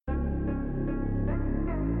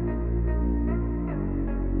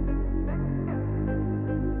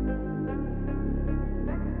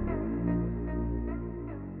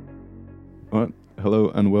hello,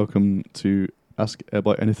 and welcome to Ask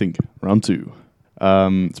Airbyte Anything, round 2.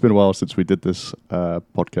 It's been a while since we did this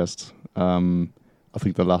podcast. I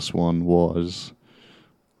think the last one was,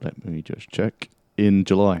 let me just check, in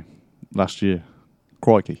July last year.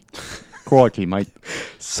 Crikey. Crikey, mate.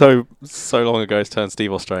 So long ago it's turned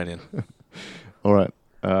Steve Australian. All right.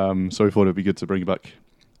 So we thought it'd be good to bring back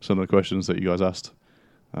some of the questions that you guys asked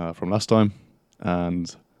from last time,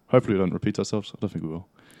 and hopefully we don't repeat ourselves. I don't think we will.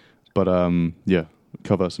 But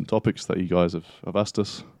cover some topics that you guys have asked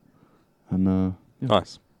us, and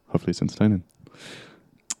Nice. hopefully it's entertaining.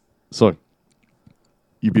 So,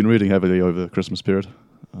 you've been reading heavily over the Christmas period.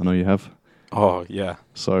 I know you have. Oh, yeah.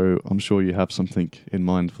 So I'm sure you have something in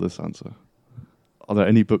mind for this answer. Are there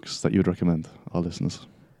any books that you would recommend our listeners?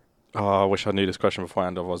 Oh, I wish I knew this question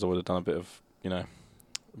beforehand, otherwise I would have done a bit of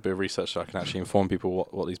research so I can actually inform people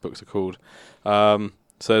what these books are called. So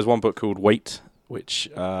there's one book called Wait, which...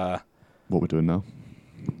 What we're doing now?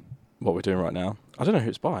 What we're doing right now. I don't know who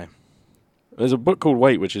it's by. There's a book called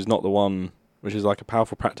Wait, which is not the one, which is like a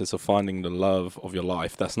powerful practice of finding the love of your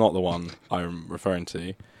life. That's not the one I'm referring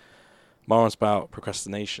to. My one's about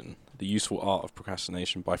procrastination, The Useful Art of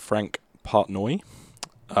Procrastination by Frank Partnoy.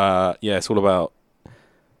 It's all about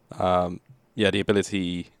the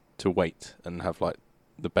ability to wait and have like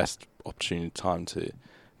the best opportunity time to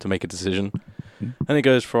make a decision. And it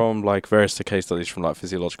goes from like various case studies from like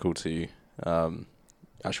physiological to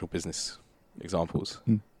actual business examples.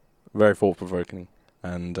 Very thought-provoking,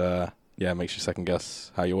 and makes you second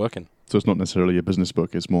guess how you're working. So it's not necessarily a business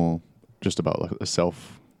book, it's more just about like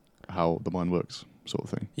how the mind works sort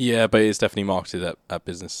of thing. Yeah, but it's definitely marketed at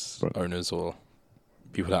business owners or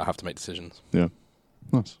people that have to make decisions. Yeah.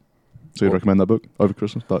 Nice. So you'd recommend that book over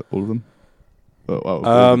Christmas, all of them? All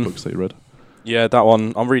the books that you read? Yeah, that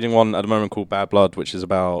one. I'm reading one at the moment called Bad Blood, which is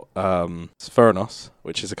about Theranos,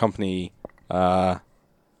 which is a company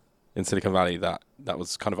in Silicon Valley that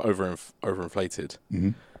was kind of overinflated.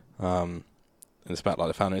 And it's about like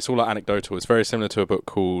the founder. It's all like anecdotal. It's very similar to a book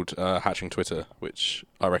called Hatching Twitter, which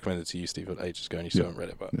I recommended to you, Steve, ages ago, and you still haven't read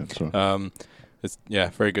it. But it's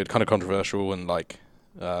very good, kind of controversial and like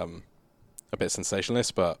a bit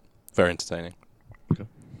sensationalist, but very entertaining. Okay,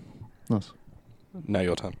 nice. Now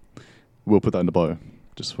your turn. We'll put that in the bio,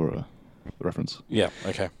 just for a reference. Yeah,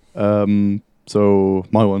 okay. So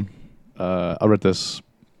my one, I read this.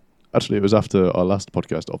 Actually, it was after our last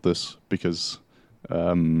podcast of this because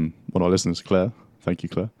one of our listeners, Claire, thank you,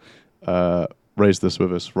 Claire, raised this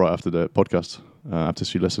with us right after the podcast, after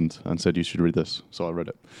she listened and said you should read this. So I read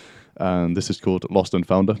it. And this is called Lost and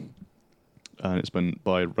Founder. And it's been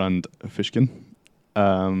by Rand Fishkin.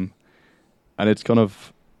 And it's kind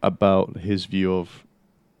of about his view of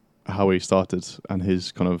how he started and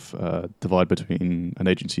his kind of divide between an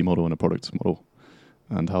agency model and a product model,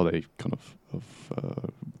 and how they kind of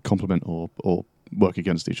complement or work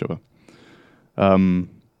against each other. And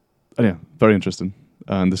yeah, very interesting.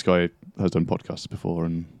 And this guy has done podcasts before,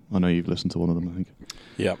 and I know you've listened to one of them, I think.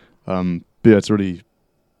 Yeah. But yeah, it's a really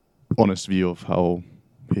honest view of how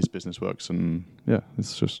his business works, and yeah,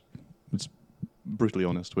 it's brutally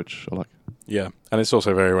honest, which I like. Yeah, and it's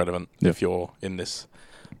also very relevant if you're in this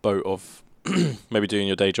boat of maybe doing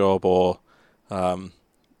your day job or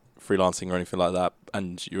freelancing or anything like that,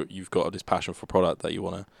 and you've got this passion for product that you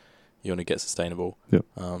wanna get sustainable. Yeah.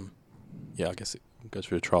 I guess it goes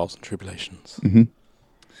through trials and tribulations. Mm-hmm.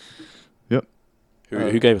 Yep.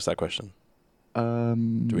 Who gave us that question?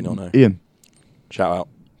 Do we not know? Ian. Shout out.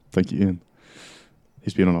 Thank you, Ian.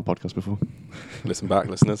 He's been on our podcast before. Listen back,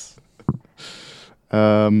 listeners.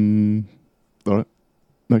 All right.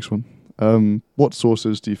 Next one. What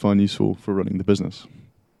sources do you find useful for running the business?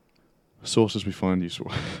 Sources we find useful.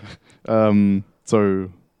 We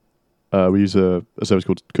use a service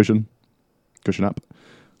called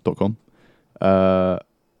cushionapp.com.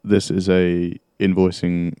 This is a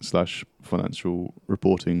invoicing / financial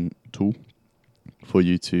reporting tool for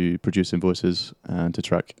you to produce invoices and to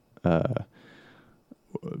track,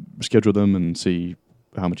 schedule them and see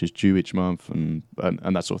how much is due each month and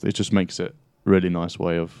that sort of thing. It just makes it a really nice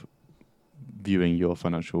way of viewing your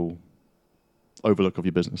financial overlook of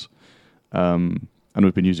your business. And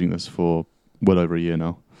we've been using this for well over a year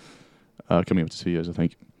now, coming up to 2 years, I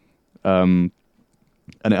think. And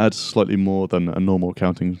it adds slightly more than a normal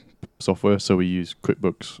accounting software. So we use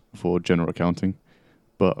QuickBooks for general accounting,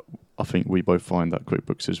 but I think we both find that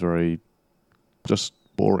QuickBooks is very just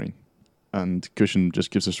boring, and Cushion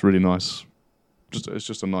just gives us really nice. It's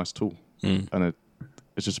just a nice tool, and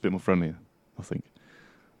it's just a bit more friendly, I think.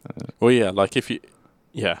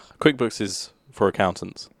 QuickBooks is for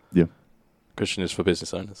accountants. Yeah. Cushion is for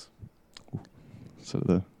business owners. So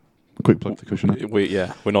the quick plug to Cushion.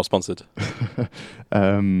 We're not sponsored.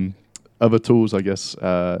 Other tools, I guess,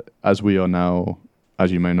 as we are now,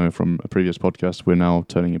 as you may know from a previous podcast, we're now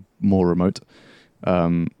turning it more remote.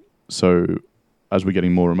 So as we're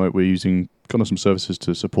getting more remote, we're using kind of some services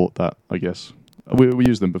to support that, I guess. We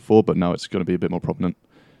used them before, but now it's going to be a bit more prominent.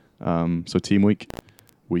 So Team Week,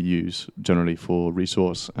 we use generally for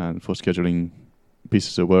resource and for scheduling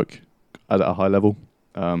pieces of work at a high level,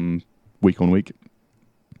 week on week.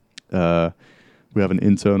 We have an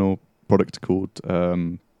internal product called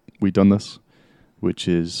We Done This, which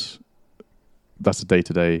is, that's a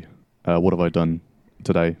day-to-day, what have I done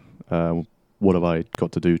today? What have I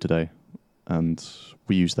got to do today? And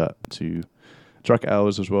we use that to track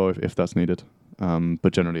hours as well if that's needed.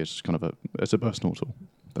 But generally it's just kind of it's a personal tool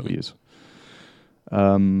that we use.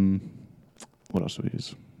 What else do we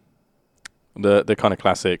use? The kind of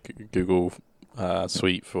classic Google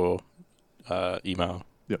suite for email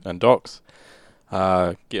and docs.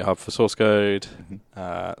 GitHub for source code,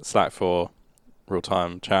 Slack for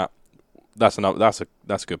real-time chat. That's a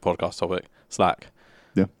good podcast topic. Slack.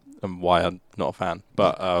 Yeah. And why I'm not a fan,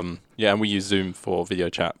 but and we use Zoom for video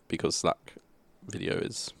chat because Slack video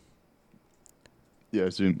is. Yeah,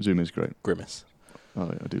 Zoom is great. Grimace. Oh,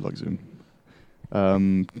 yeah, I do like Zoom.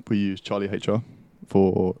 We use Charlie HR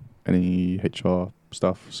for any HR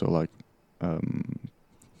stuff. So like,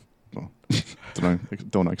 well,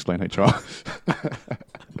 don't want to explain HR.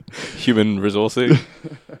 Human resourcing.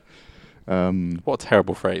 What a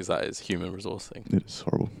terrible phrase that is, human resourcing. It is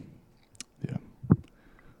horrible. Yeah.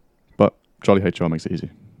 But Charlie HR makes it easy.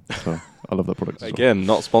 So I love that product. Again,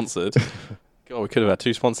 not sponsored. God, we could have had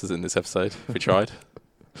 2 sponsors in this episode if we tried.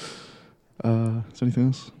 Is there anything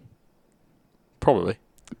else? Probably.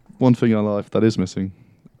 One thing in our life that is missing,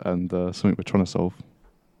 and something we're trying to solve,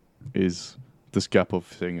 is this gap of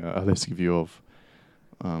seeing a holistic view of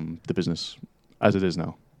the business as it is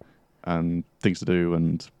now, and things to do,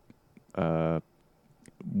 and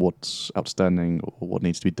what's outstanding or what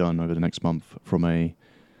needs to be done over the next month from a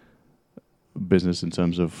business in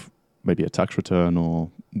terms of maybe a tax return, or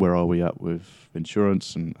where are we at with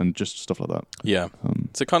insurance and just stuff like that. Yeah.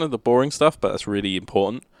 So kind of the boring stuff, but that's really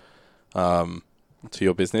important to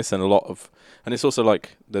your business, and and it's also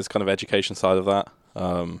like there's kind of education side of that.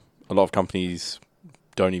 A lot of companies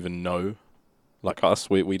don't even know, like us,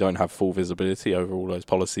 we don't have full visibility over all those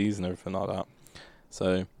policies and everything like that.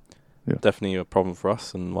 So definitely a problem for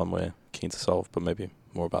us, and one we're keen to solve, but maybe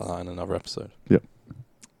more about that in another episode. Yeah.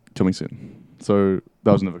 Coming soon. So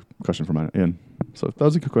that was another question from Ian. So that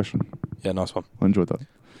was a good question. Yeah, nice one. I enjoyed that.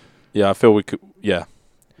 Yeah, I feel we could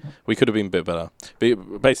have been a bit better.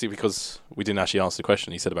 Basically because we didn't actually answer the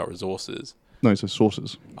question. He said about resources. No, he said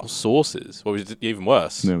sources. Oh, sources. Well, even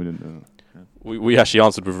worse. No, we didn't do that. Yeah. We actually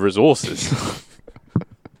answered with resources.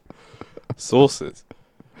 Sources.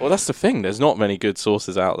 Well, that's the thing. There's not many good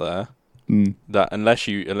sources out there that unless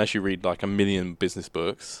you read like 1 million business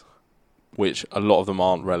books, which a lot of them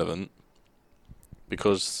aren't relevant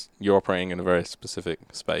because you're operating in a very specific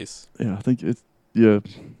space. Yeah, I think it's I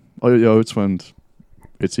would find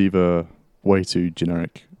it's either way too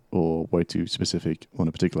generic or way too specific on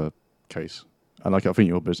a particular case. And like I think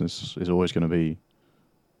your business is always going to be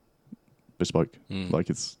bespoke. Like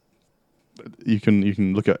you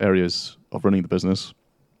can look at areas of running the business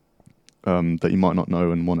that you might not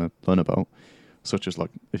know and want to learn about, such as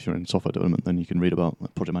like if you're in software development, then you can read about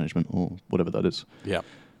like project management or whatever that is. Yeah.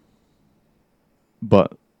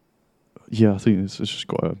 But yeah, I think it's just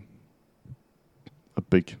quite a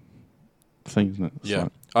big thing, isn't it? It's yeah.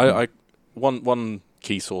 Like, One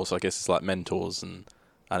key source, I guess, is like mentors and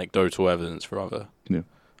anecdotal evidence for other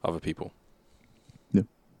people. Yeah.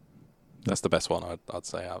 That's the best one I'd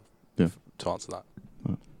say to answer that.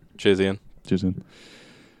 Right. Cheers, Ian. Cheers, Ian.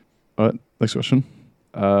 All right, next question.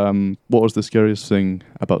 What was the scariest thing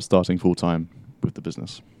about starting full-time with the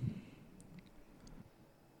business?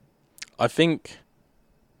 I think...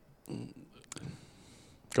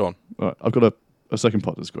 Go on. All right, I've got a second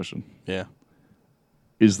part to this question. Yeah.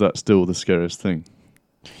 Is that still the scariest thing?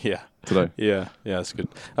 Yeah. Today? Yeah, that's good.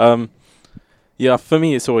 For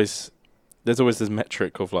me, there's always this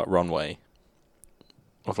metric of like runway,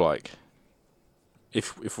 of like,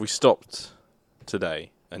 if we stopped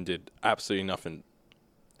today and did absolutely nothing,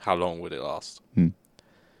 how long would it last?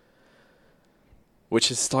 Which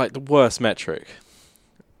is like the worst metric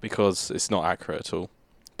because it's not accurate at all.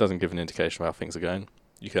 It doesn't give an indication of how things are going.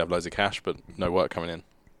 You could have loads of cash, but no work coming in.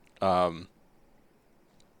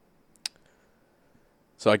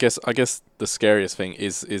 So I guess the scariest thing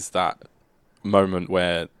is that moment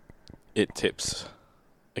where it tips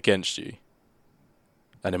against you,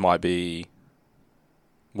 and it might be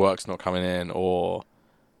work's not coming in, or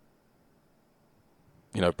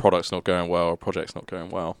product's not going well, or project's not going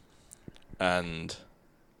well, and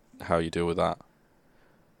how you deal with that.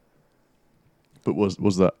 But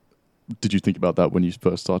was that? Did you think about that when you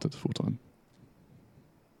first started full time?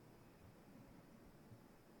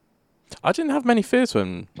 I didn't have many fears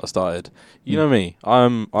when I started. You know me.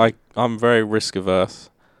 I'm very risk averse,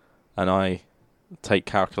 and I take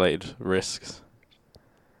calculated risks.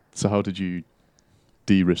 So how did you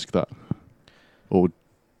de-risk that, or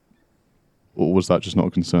was that just not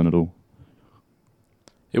a concern at all?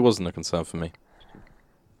 It wasn't a concern for me.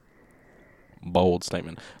 Bold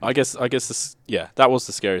statement. I guess that was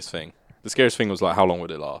the scariest thing. The scariest thing was like, how long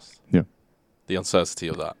would it last? Yeah. The uncertainty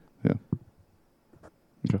of that. Yeah.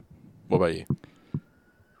 Okay. What about you?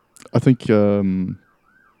 I think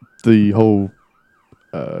the whole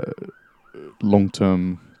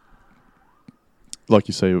long-term, like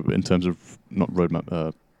you say, in terms of not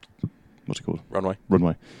roadmap, what's it called? Runway.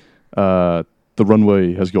 The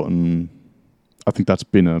runway has gotten. I think that's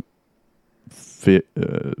been a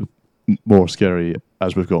more scary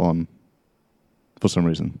as we've got on. For some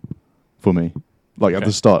reason, for me, like at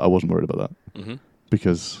the start, I wasn't worried about that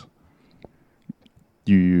because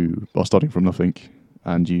you are starting from nothing,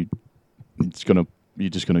 and you're just gonna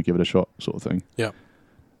give it a shot, sort of thing. Yeah.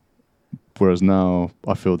 Whereas now,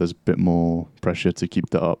 I feel there's a bit more pressure to keep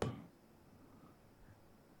that up.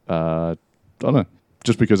 I don't know,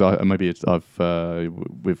 just because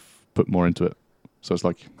we've put more into it, so it's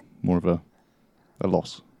like more of a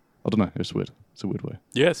loss. I don't know. It's weird. It's a weird way.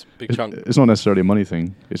 Yes, big chunk. It's not necessarily a money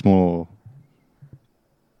thing. It's more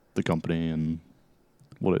the company and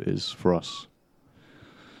what it is for us.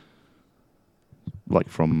 Like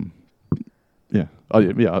from,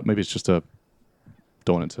 maybe it's just a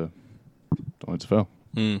don't want it to fail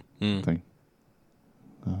thing.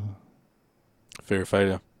 Fear of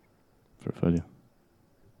failure.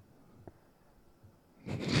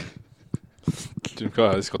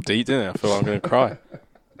 God, this got deep, didn't it? I feel like I'm going to cry.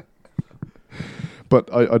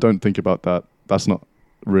 But I don't think about that. That's not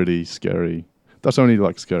really scary. That's only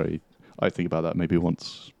like scary. I think about that maybe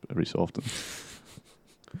once every so often.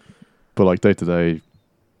 But like day to day,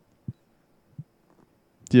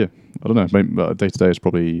 yeah, I don't know. Day to day is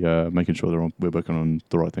probably making sure we're working on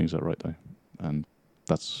the right things at the right day, and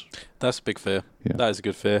that's a big fear. Yeah. That is a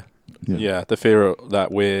good fear. Yeah, the fear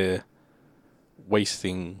that we're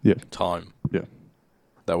wasting time. Yeah,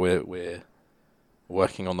 that we're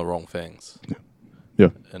working on the wrong things. Yeah,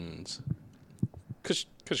 and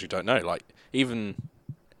because you don't know, like even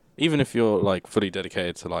if you're like fully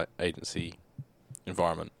dedicated to like agency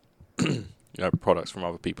environment, products from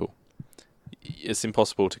other people, it's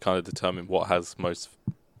impossible to kind of determine what has most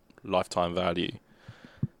lifetime value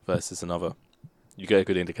versus another. You get a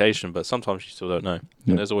good indication, but sometimes you still don't know.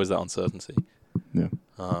 And there's always that uncertainty. Yeah.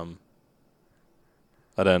 And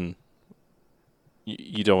then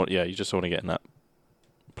you don't want, you just want to get in that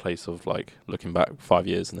place of like looking back 5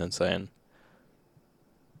 years and then saying,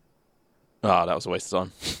 that was a waste of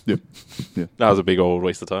time. Yeah. That was a big old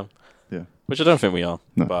waste of time. Yeah. Which I don't think we are.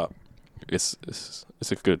 No. But it's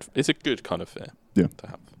a good kind of fear to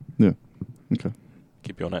have. Yeah. Okay.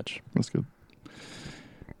 Keep you on edge. That's good.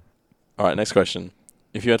 All right, next question.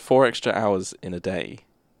 If you had 4 extra hours in a day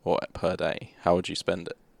or per day, how would you spend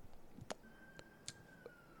it?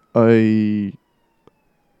 I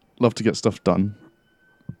love to get stuff done,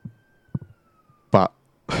 but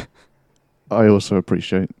I also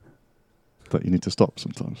appreciate that you need to stop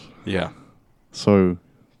sometimes. Yeah. So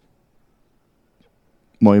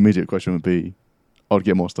my immediate question would be, I would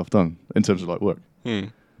get more stuff done in terms of like work.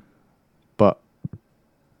 But I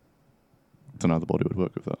don't know how the body would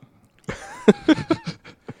work with that.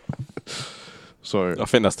 So I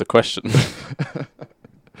think that's the question.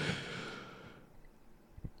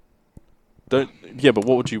 But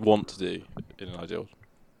what would you want to do in an ideal?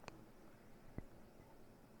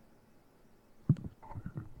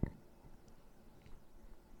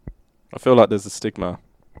 I feel like there's a stigma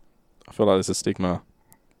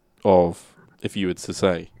of if you were to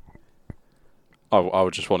say, I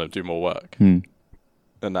would just want to do more work. And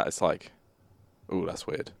that is like, ooh, that's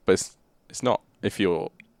weird. But it's not. If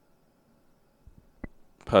your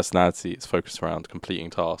personality is focused around completing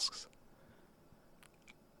tasks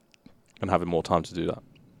and having more time to do that.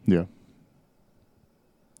 Yeah.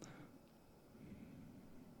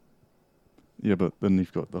 Yeah, but then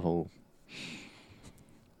you've got the whole...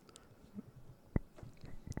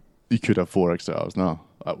 You could have 4 extra hours now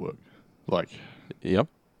at work. Like... Yep.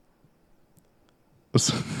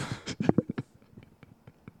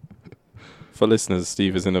 For listeners,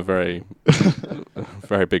 Steve is in a very,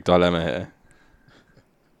 very big dilemma here.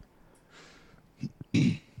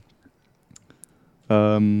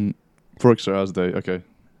 4 extra hours a day. Okay,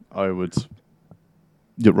 I would.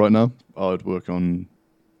 Yeah, right now I would work on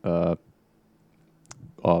our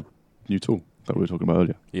new tool that we were talking about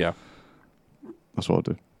earlier. Yeah. That's what I'll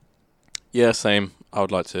do. Yeah, same. I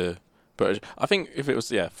would like to, but I think if it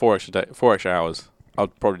was 4 extra hours,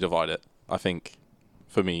 I'd probably divide it. I think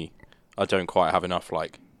for me, I don't quite have enough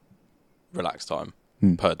like relax time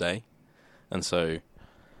per day, and so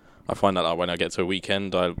I find that like, when I get to a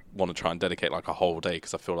weekend, I want to try and dedicate like a whole day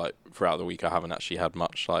because I feel like throughout the week I haven't actually had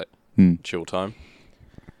much like chill time,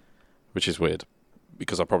 which is weird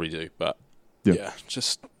because I probably do, but yeah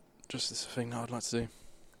just this thing that I'd like to do.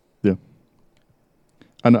 Yeah.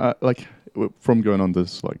 And like from going on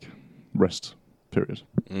this like rest period,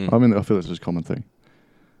 I mean, I feel it's just a common thing.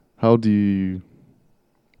 How do you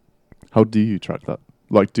track that?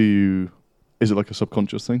 Like, is it like a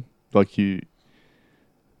subconscious thing? Like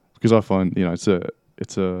because I find, it's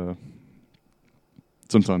a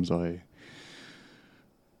sometimes I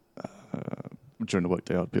during the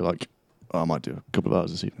workday I'd be like, I might do a couple of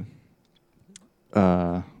hours this evening.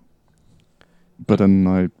 But then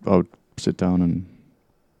I would sit down and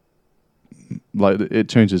like it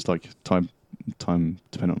changes like time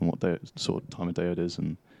depending on what sort of time of day it is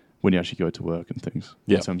and when you actually go to work and things.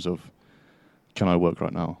 In terms of, can I work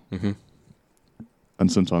right now? Mm-hmm.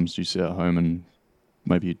 And sometimes you sit at home and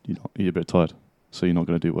maybe you're a bit tired, so you're not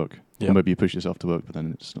going to do work. Or maybe you push yourself to work, but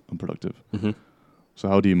then it's unproductive. Mm-hmm. So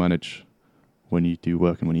how do you manage when you do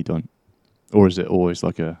work and when you don't? Or is it always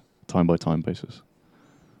like a time-by-time basis?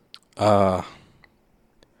 That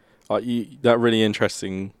really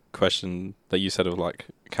interesting question that you said of like,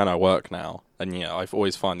 can I work now? And I've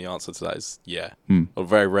always find the answer to that is yeah. Or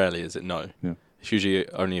very rarely is it no. Yeah. It's usually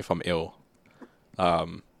only if I'm ill.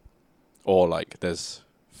 Or like there's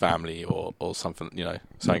family or something,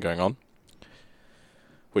 something going on.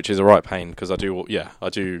 Which is a right pain because I do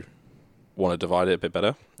want to divide it a bit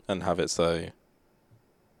better and have it so.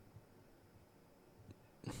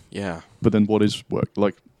 Yeah. But then what is work?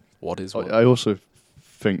 Like, what is work? I also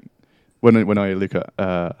think when I look at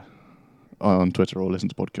on Twitter or listen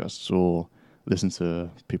to podcasts or listen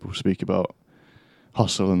to people speak about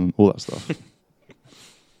hustle and all that stuff,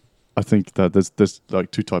 I think that there's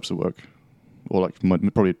like two types of work, or like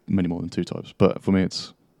probably many more than two types. But for me,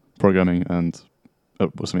 it's programming and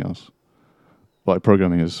something else. Like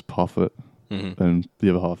programming is half of it, and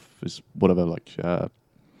the other half is whatever, like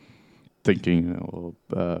thinking or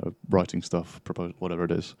writing stuff, propose whatever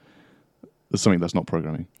it is. There's something that's not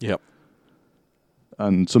programming. Yep.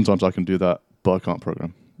 And sometimes I can do that, but I can't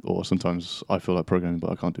program. Or sometimes I feel like programming, but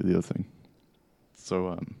I can't do the other thing.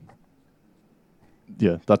 So,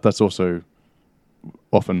 that's also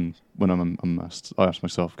often when I'm asked, I ask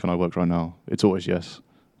myself, can I work right now? It's always yes,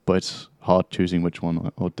 but it's hard choosing which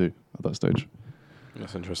one I'll do at that stage.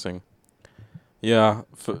 That's interesting. Yeah,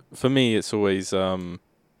 for me, it's always the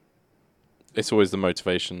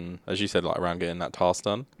motivation, as you said, like around getting that task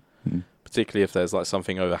done. Particularly if there's like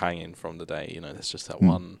something overhanging from the day, there's just that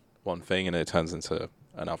one thing and it turns into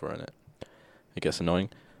another and it gets annoying.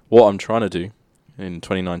 What I'm trying to do in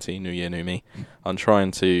 2019, new year, new me, I'm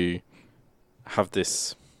trying to have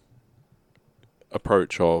this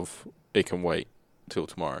approach of it can wait till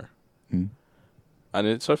tomorrow.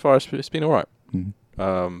 And so far it's been alright.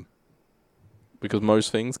 Because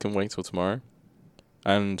most things can wait till tomorrow.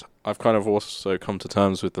 And I've kind of also come to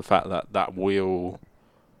terms with the fact that will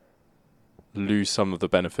lose some of the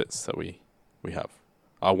benefits that we have.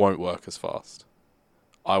 I won't work as fast.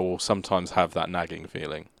 I will sometimes have that nagging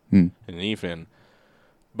feeling in the evening,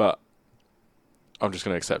 but I'm just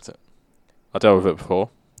going to accept it. I dealt with it before,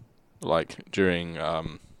 like during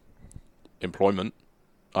employment.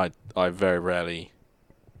 I very rarely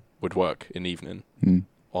would work in the evening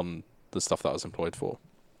on the stuff that I was employed for.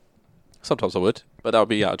 Sometimes I would, but that would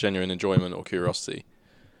be out of genuine enjoyment or curiosity.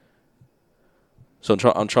 So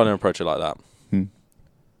I'm trying to approach it like that.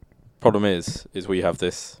 Problem is we have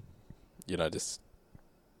this, this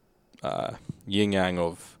yin yang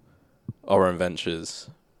of our own ventures,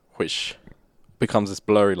 which becomes this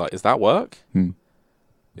blurry. Like, is that work?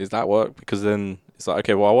 Is that work? Because then it's like,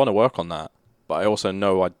 okay, well, I want to work on that, but I also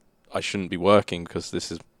know I shouldn't be working because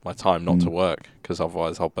this is my time not to work, because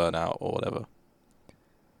otherwise I'll burn out or whatever.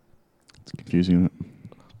 It's confusing, isn't it?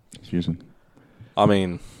 Confusing. I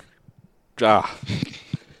mean, All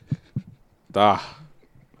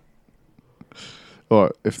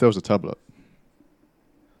right, if there was a tablet.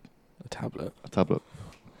 A tablet?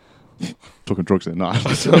 Talking drugs in. Nah.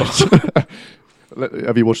 Have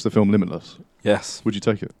you watched the film Limitless? Yes. Would you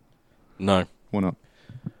take it? No. Why not?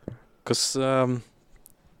 Because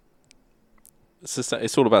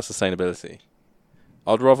it's all about sustainability.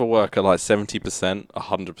 I'd rather work at like 70%,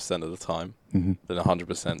 100% of the time Mm-hmm. than 100%,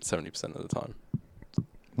 70% of the time.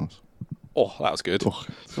 Nice. Oh, that was good. Oh,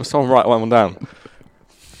 Someone write one down.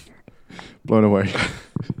 blown away.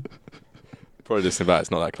 Probably listening back,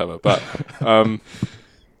 it's not that clever. But,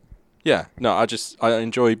 yeah, no, I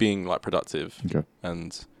enjoy being like productive. Okay.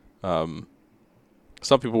 And some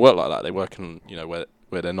people work like that. They work in,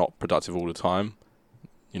 where they're not productive all the time.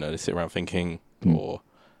 They sit around thinking or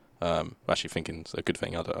actually thinking's a good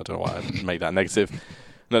thing. I don't know why I made that negative.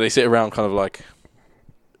 No, they sit around kind of like,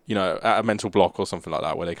 at a mental block or something like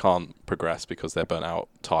that where they can't progress because they're burnt out,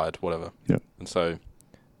 tired, whatever. Yeah. And so,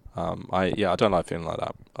 I don't like feeling like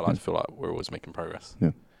that. I like to feel like we're always making progress.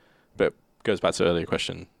 Yeah. But it goes back to the earlier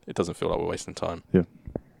question. It doesn't feel like we're wasting time. Yeah.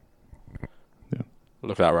 Yeah.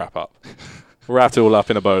 Look at that wrap up. Wrapped it all up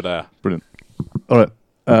in a bow there. Brilliant. All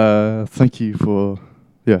right. Thank you for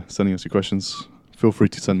sending us your questions. Feel free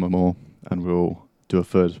to send them more, and we'll do a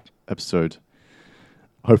third episode.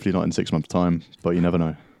 Hopefully not in 6 months' time, but you never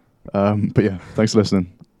know. But yeah, thanks for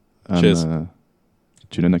listening. And, Cheers.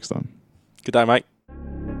 Tune in next time. Good day, mate.